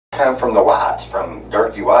come from the Whites, from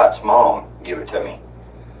Dirkie White's mom. Give it to me.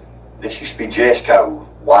 This used to be Jesco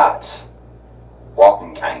White's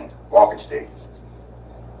walking cane, walking stick.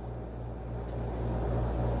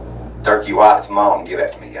 Dirkie White's mom give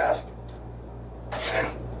that to me, guys.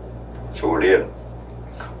 Sure did.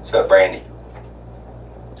 What's up, Brandy?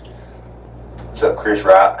 What's up, Chris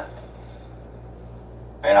Wright?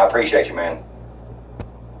 Man, I appreciate you, man.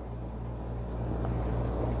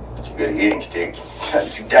 It's a good hitting stick.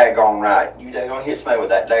 You daggone right. You daggone hit somebody with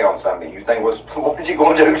that daggone something. You think, what's he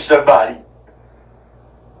going to do to somebody?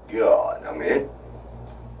 God, I mean,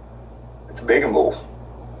 it's a big and bull.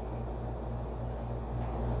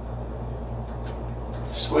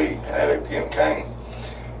 Sweet, have a pimp cane.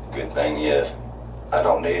 Good thing is, I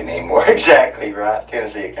don't need it anymore. Exactly right.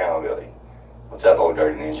 Tennessee accountability. What's up, old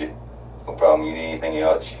dirty ninja? No problem. You need anything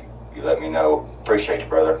else? You let me know. Appreciate you,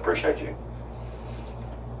 brother. Appreciate you.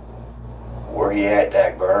 Where he at,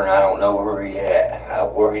 Dagburn? I don't know where he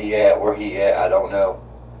at. Where he at? I don't know.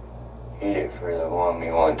 Hit it for the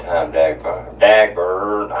me one time, Dagburn.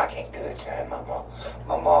 Dagburn. I can't do it, son.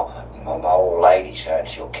 My old lady, son,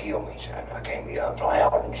 she'll kill me, son. I can't be up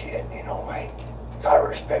loud and shit, you know, man. Gotta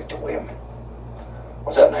respect the women.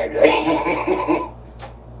 What's up, neighbor?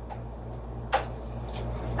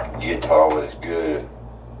 Guitar was good.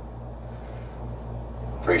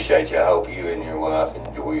 Appreciate you. I hope you and your wife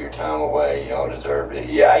enjoy your time away. Y'all deserved it.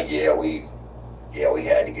 Yeah, we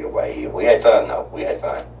had to get away. We had fun though. We had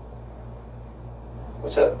fun.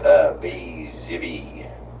 What's up, B Zibby?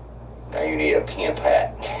 Now you need a pimp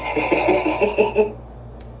hat.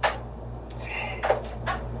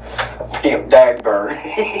 Pimp Dagburn.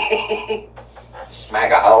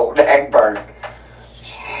 Smack a hole, Dagburn.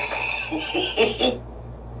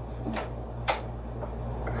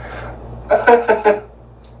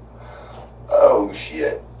 Oh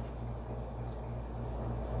shit.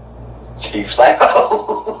 Chief slap.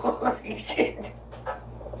 Oh, he said.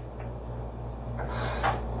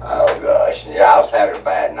 Oh gosh. Yeah, I was having a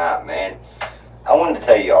bad night, man. I wanted to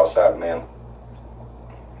tell you all something, man.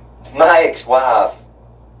 My ex-wife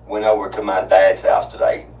went over to my dad's house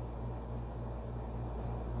today.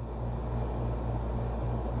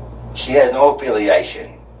 She has no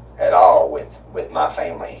affiliation at all with my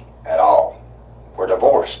family at all. We're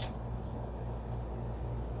divorced.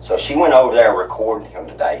 So she went over there recording him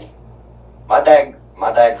today. My dad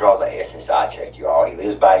draws a SSI check, you all. He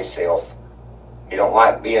lives by himself. He don't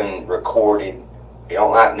like being recorded. He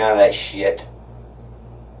don't like none of that shit.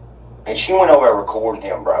 And she went over there recording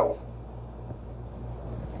him, bro.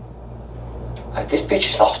 Like, this bitch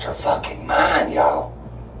has lost her fucking mind, y'all.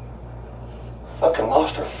 Fucking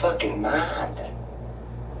lost her fucking mind.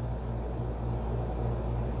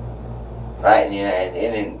 Right,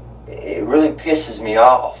 and it really pisses me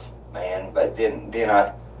off, man. But then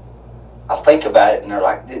I think about it, and they're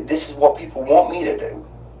like, this is what people want me to do.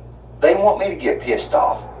 They want me to get pissed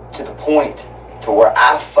off to the point to where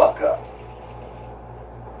I fuck up.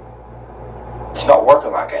 It's not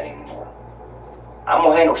working like that anymore. I'm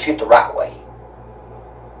gonna handle shit the right way.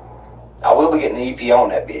 I will be getting an EP on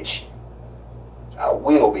that bitch. I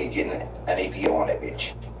will be getting an EP on that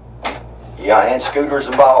bitch. Yeah, and Scooter's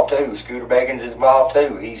involved too. Scooter Beggins is involved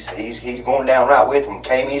too. He's going down right with them.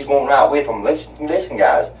 Kamey's going right with them. Listen,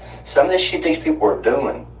 guys. Some of this shit these people are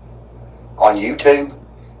doing on YouTube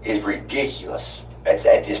is ridiculous at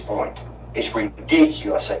this point. It's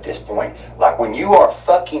ridiculous at this point. Like, when you are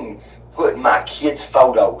fucking putting my kids'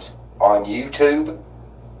 photos on YouTube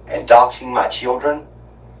and doxing my children,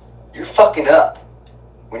 you're fucking up.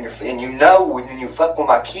 When you fuck with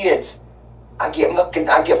my kids, I get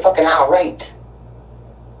fucking irate.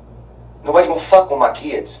 Nobody's gonna fuck with my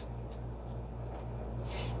kids.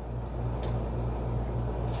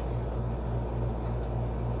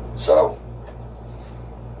 So,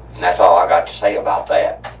 and that's all I got to say about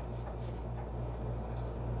that.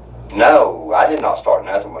 No, I did not start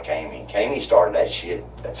nothing with Kamey. Kamey started that shit.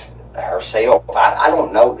 That's herself. I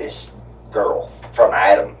don't know this girl from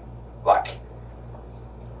Adam. Like,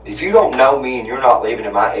 if you don't know me and you're not living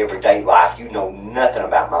in my everyday life, you know nothing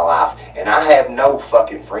about my life. And I have no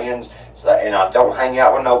fucking friends, and I don't hang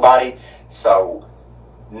out with nobody. So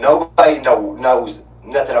nobody knows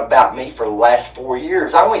nothing about me for the last 4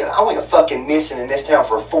 years. I went fucking missing in this town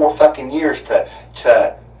for 4 fucking years to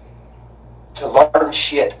learn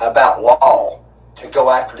shit about law, to go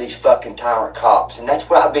after these fucking tyrant cops. And that's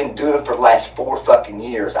what I've been doing for the last 4 fucking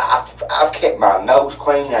years. I've kept my nose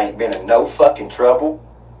clean. I ain't been in no fucking trouble.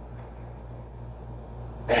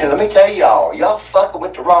 And let me tell y'all fucking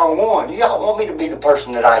with the wrong one. Y'all want me to be the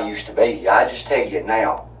person that I used to be. I just tell you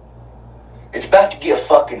now. It's about to get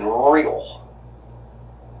fucking real.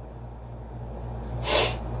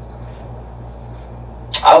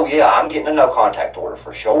 Oh yeah, I'm getting a no contact order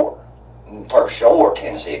for sure. For sure,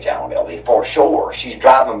 Tennessee accountability, for sure. She's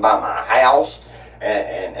driving by my house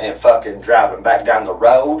and fucking driving back down the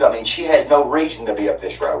road. I mean, she has no reason to be up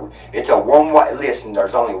this road. It's a one-way, listen,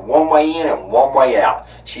 there's only one way in and one way out.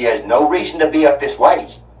 She has no reason to be up this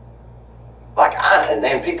way. Like, and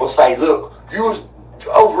then people say, look, you was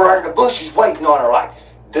over in the bushes waiting on her. Like,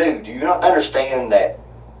 dude, do you not understand that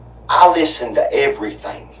I listen to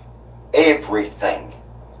everything? Everything.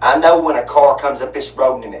 I know when a car comes up this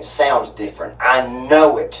road and it sounds different. I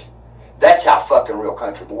know it. That's how fucking real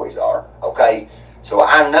country boys are, okay? So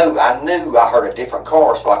I knew I heard a different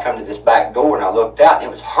car, so I come to this back door and I looked out and it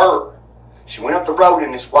was her. She went up the road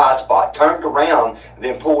in this wide spot, turned around,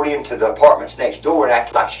 then pulled into the apartments next door and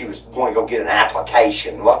acted like she was going to go get an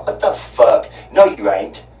application. What the fuck? No, you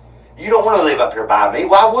ain't. You don't want to live up here by me.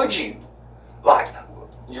 Why would you? Like,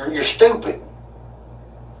 you're stupid.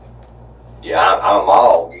 Yeah, I'm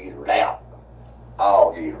all geared out.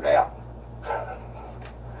 All geared out.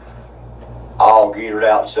 All geared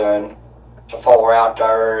out, son. So far out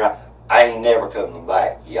there, I ain't never coming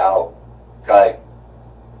back, y'all. Okay?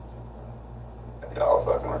 Y'all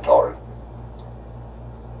fucking retarded.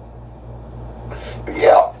 But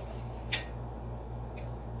yeah.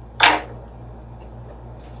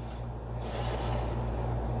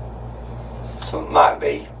 So it might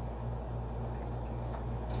be.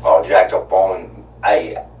 All jacked up on,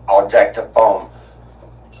 all jacked up on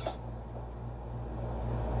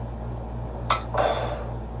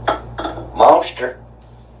Monster.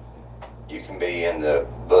 You can be in the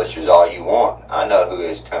bushes all you want. I know who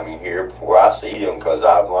is coming here before I see them because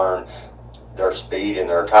I've learned their speed and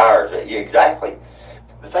their tires. Yeah, exactly.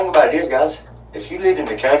 The thing about it is, guys, if you live in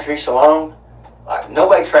the country so long, like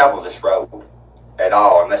nobody travels this road at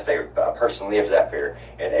all unless a person lives up here.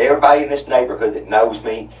 And everybody in this neighborhood that knows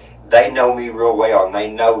me, they know me real well and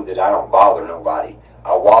they know that I don't bother nobody.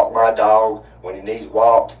 I walk my dog when he needs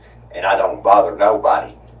walked and I don't bother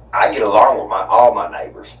nobody. I get along with all my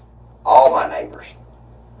neighbors. All my neighbors.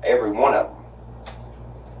 Every one of them.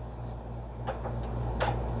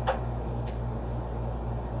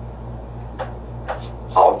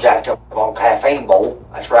 All jacked up on caffeine bowl.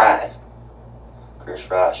 That's right. Chris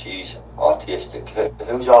Wright, she's autistic.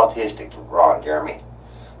 Who's autistic? Ron Jeremy.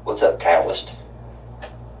 What's up, Catalyst?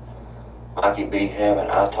 Mikey B.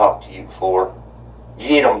 Haven't I talked to you before?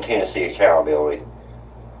 Get on Tennessee accountability.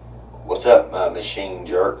 What's up, my machine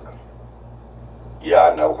jerk? Yeah,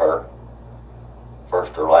 I know her.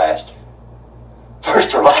 First or last.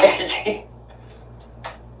 First or last?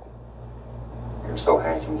 You're so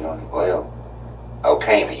handsome, Johnny. Well, oh,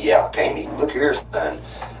 Cammy, yeah, Cammy. Look here, son.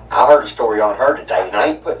 I heard a story on her today, and I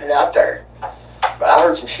ain't putting it out there. But I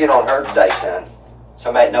heard some shit on her today, son.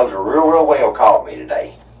 Somebody that knows her real, real well called me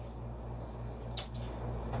today.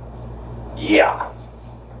 Yeah.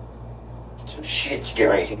 Some shit's getting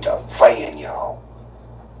ready to hit the fan, y'all.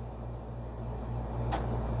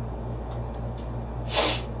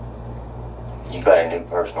 You got a new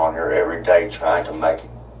person on here every day trying to make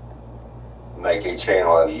a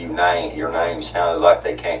channel of you. Your name sounds like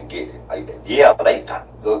they can't get it. Like, yeah, they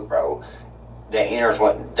look, bro. The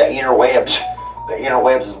interwebs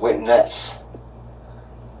is went nuts.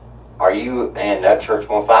 Are you and that church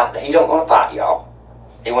gonna fight? He don't want to fight, y'all.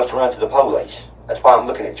 He wants to run to the police. That's why I'm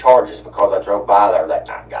looking at charges, because I drove by there that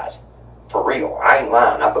night, guys. For real, I ain't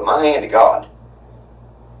lying. I put my hand to God.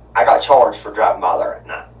 I got charged for driving by there at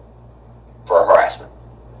night for harassment.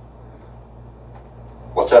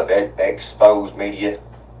 What's up, Exposed Media?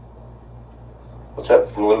 What's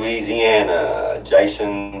up from Louisiana,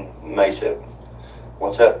 Jason Mesa?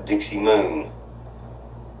 What's up, Dixie Moon?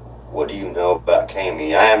 What do you know about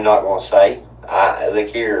Cammy? I am not going to say. Look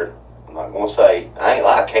here, I'm not going to say. I ain't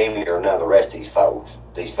like Cammy or none of the rest of these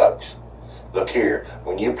folks. Look here,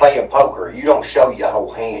 when you're playing poker, you don't show your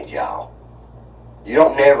whole hand, y'all. You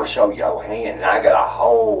don't never show your hand, and I got a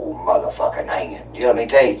whole motherfucking hand. You let me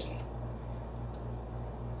tell you.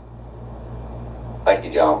 Thank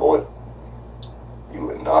you, John Boy. You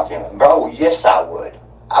would knock him. Bro, yes I would.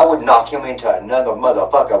 I would knock him into another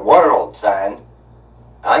motherfucking world, son.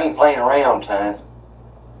 I ain't playing around, son.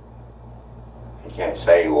 He can't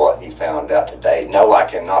say what he found out today. No, I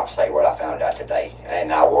cannot say what I found out today.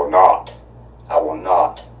 And I will not. I will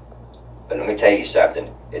not. But let me tell you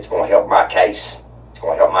something. It's going to help my case. It's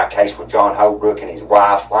going to help my case with John Holbrook and his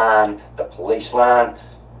wife line, the police line.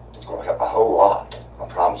 It's going to help a whole lot. I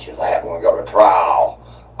promise you that when we go to trial.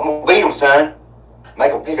 I'm going to beat them, son.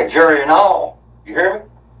 Make them pick a jury and all. You hear me?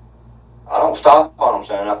 I don't stop on them,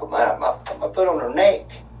 son. I put my foot on their neck.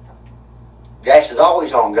 Gas is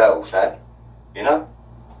always on go, son. You know?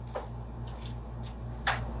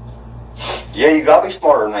 Yeah, you gotta be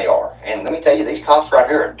smarter than they are. And let me tell you, these cops right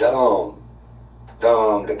here are dumb.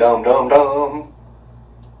 Dumb, dumb, dumb, dumb.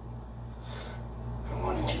 I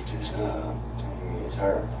want to keep this up. It's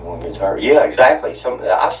her. I want to get her. Yeah, exactly.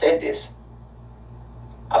 I've said this.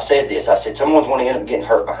 I said someone's going to end up getting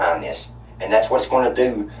hurt behind this. And that's what it's going to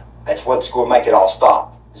do. That's what's going to make it all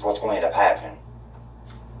stop. Is what's going to end up happening.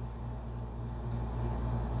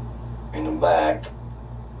 In the back,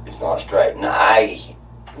 it's not straight. No,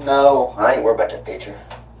 I ain't worried about that picture.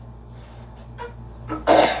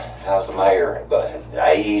 How's the mayor? But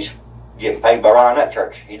he's getting paid by Ryan at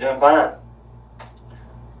church. He's doing fine.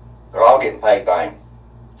 They're all getting paid by him.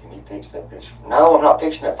 Can you fix that picture? No, I'm not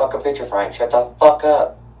fixing that fucking picture, Frank. Shut the fuck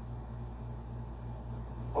up.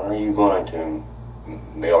 When are you going to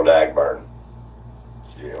Mill Dagburn?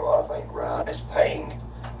 Yeah, well, I think Ryan is paying.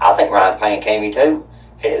 I think Ryan's paying Cammy too.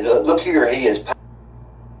 Hey, look here, he is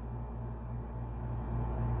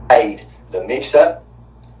paid the mix-up,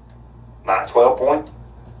 my 12-point,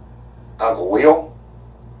 Uncle Will,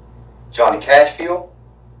 Johnny Cashfield,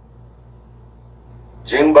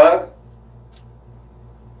 Junebug,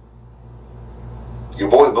 your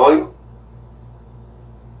boy Blue,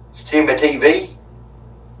 Simba TV,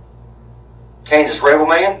 Kansas Rebel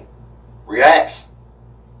Man, Reacts.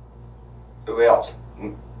 Who else?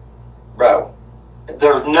 Bro,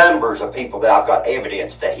 there's numbers of people that I've got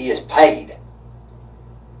evidence that he is paid.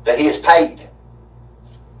 That he is paid.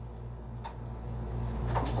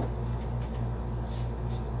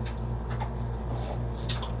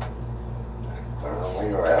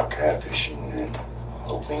 We are out catfishing and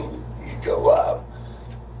hoping you go live.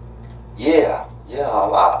 Yeah,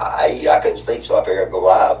 I couldn't sleep, so I figured I'd go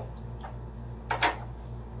live.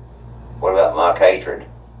 What about Mike Hatred?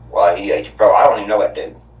 Why he hates you? Bro, I don't even know that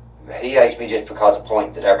dude. He hates me just because of the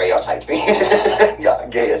point that everybody else hates me. I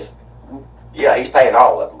guess. Yeah, he's paying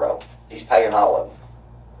all of them, bro. He's paying all of them.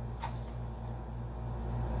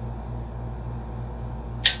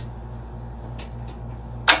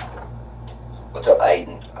 What's up,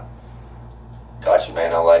 Aiden? Got you,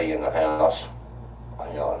 man. Old lady in the house.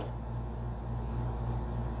 Hang on.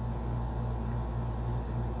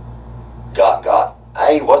 Got.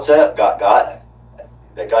 Hey, what's up, got?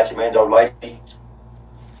 They got you, man, old lady.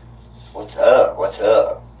 What's up?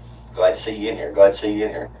 Glad to see you in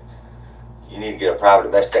here. You need to get a private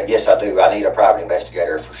investigator. Yes, I do. I need a private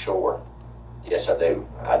investigator for sure. Yes, I do.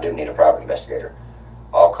 I do need a private investigator.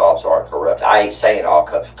 All cops are corrupt. I ain't saying all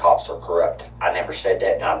cops are corrupt. I never said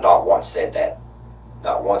that, and I've not once said that.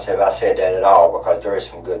 Not once have I said that at all, because there is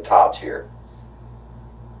some good cops here.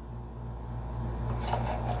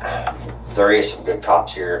 There is some good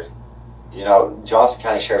cops here. You know, Johnson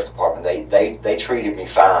County Sheriff's Department, they treated me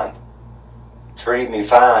fine. Treated me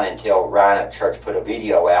fine until Ryan at church put a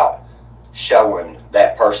video out showing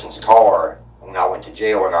that person's car when I went to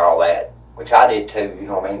jail and all that, which I did too, you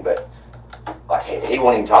know what I mean? But like he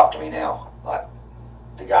won't even talk to me now. Like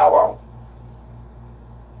the guy won't.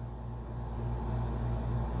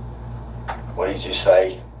 What did you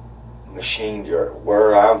say? Machine dirt.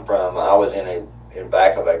 Where I'm from, I was in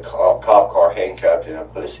back of a cop car handcuffed, and a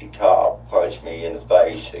pussy cop punched me in the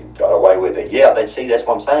face and got away with it. Yeah, that's what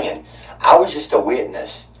I'm saying. I was just a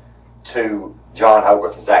witness to John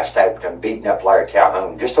Holbrook and Zach Stapleton beating up Larry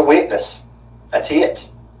Calhoun. Just a witness. That's it.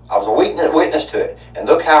 I was a witness to it. And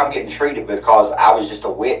look how I'm getting treated, because I was just a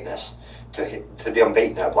witness to them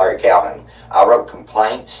beating up Larry Calhoun. I wrote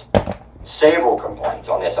complaints. Several complaints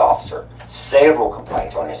on this officer,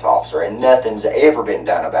 and nothing's ever been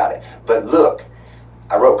done about it. But look,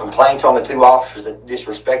 I wrote complaints on the two officers that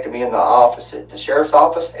disrespected me in the office at the sheriff's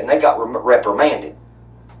office, and they got reprimanded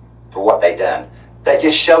for what they done. That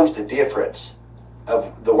just shows the difference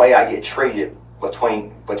of the way I get treated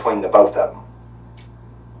between the both of them.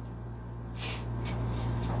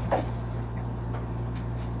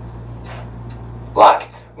 Like,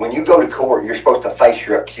 when you go to court, you're supposed to face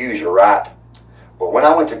your accuser, right? Well, when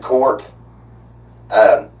I went to court,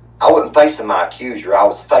 I wasn't facing my accuser. I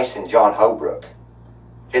was facing John Holbrook.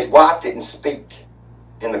 His wife didn't speak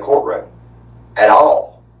in the courtroom at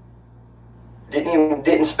all.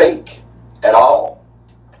 Didn't speak at all.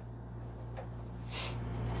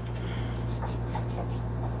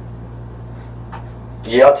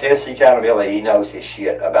 Yeah, Tennessee Accountability, he knows his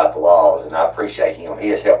shit about the laws, and I appreciate him. He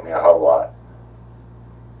has helped me a whole lot.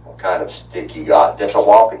 What kind of stick you got? That's a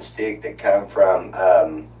walking stick that come from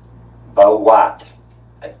Bo White.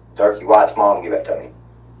 That's Durkee White's mom gave it to me.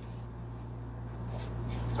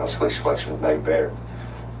 I'll switch selection would make better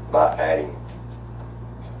by adding.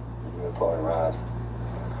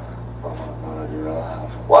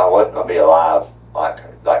 Why wouldn't I be alive?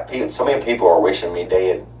 Like people, so many people are wishing me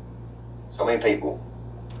dead. So many people.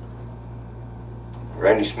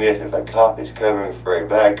 Randy Smith, if a cop is covering for a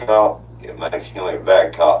bad cop, it makes him a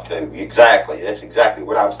bad cop too. Exactly. That's exactly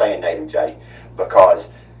what I'm saying, Native J. Because,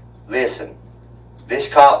 listen, this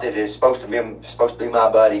cop that is supposed to be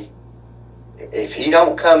my buddy, if he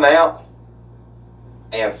don't come out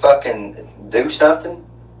and fucking do something,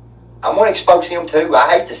 I'm gonna expose him too.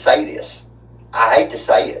 I hate to say this. I hate to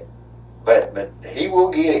say it. But he will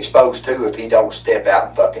get exposed too if he don't step out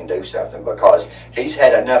and fucking do something, because he's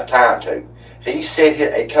had enough time to. He said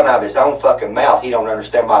it come out of his own fucking mouth. He don't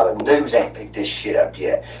understand why the news ain't picked this shit up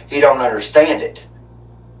yet. He don't understand it.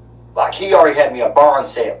 Like, he already had me a bond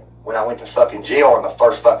set when I went to fucking jail on the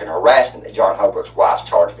first fucking harassment that John Holbrook's wife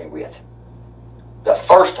charged me with. The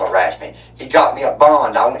first harassment. He got me a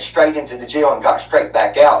bond. I went straight into the jail and got straight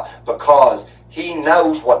back out because he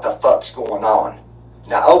knows what the fuck's going on.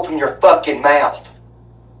 Now open your fucking mouth.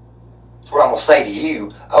 That's what I'm going to say to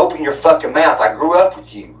you. Open your fucking mouth. I grew up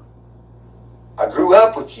with you. I grew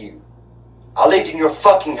up with you. I lived in your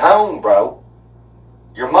fucking home, bro.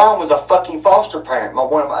 Your mom was a fucking foster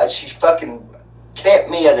parent. She fucking kept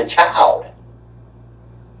me as a child.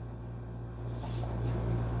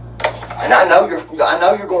 And I know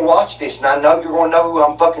you're going to watch this, and I know you're going to know who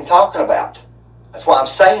I'm fucking talking about. That's why I'm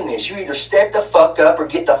saying this. You either step the fuck up or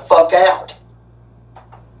get the fuck out.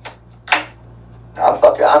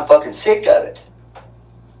 I'm fucking sick of it.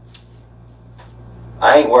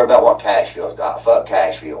 I ain't worried about what Cashville's got. Fuck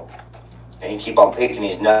Cashville. And he keep on picking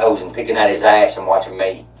his nose and picking at his ass and watching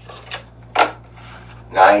me.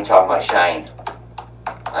 No, I ain't talking about Shane.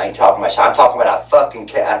 I ain't talking about Shane. I'm talking about a fucking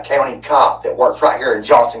county cop that works right here in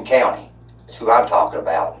Johnson County. That's who I'm talking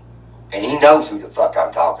about. And he knows who the fuck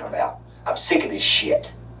I'm talking about. I'm sick of this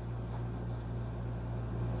shit.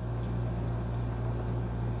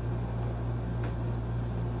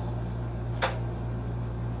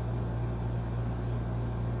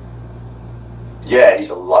 Yeah, he's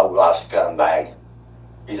a low-life scumbag.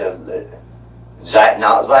 He's a Zach,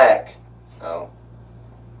 not Zach. No.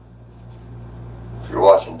 If you're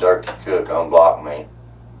watching Durkee Cook, unblock me.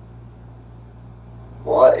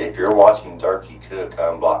 What? If you're watching Durkee Cook,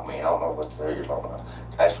 unblock me. I don't know what the hell you're talking about.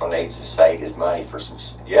 Cashflow needs to save his money for some...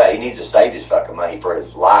 Yeah, he needs to save his fucking money for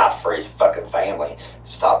his life, for his fucking family.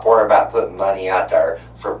 Stop worrying about putting money out there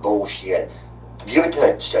for bullshit. Give it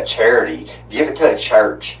to a charity. Give it to a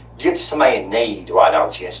church. Give it to somebody in need, why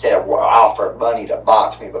don't you? Instead of offering money to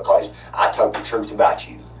box me because I told the truth about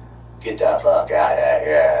you. Get the fuck out of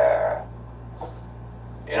here.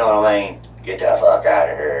 You know what I mean? Get the fuck out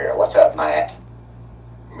of here. What's up, Matt?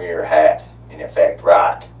 Mirror hat in effect,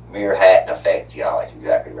 right. Mirror hat in effect, y'all. That's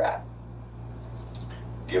exactly right.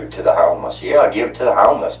 Give it to the homeless. Yeah, give it to the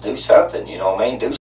homeless. Do something, you know what I mean? Do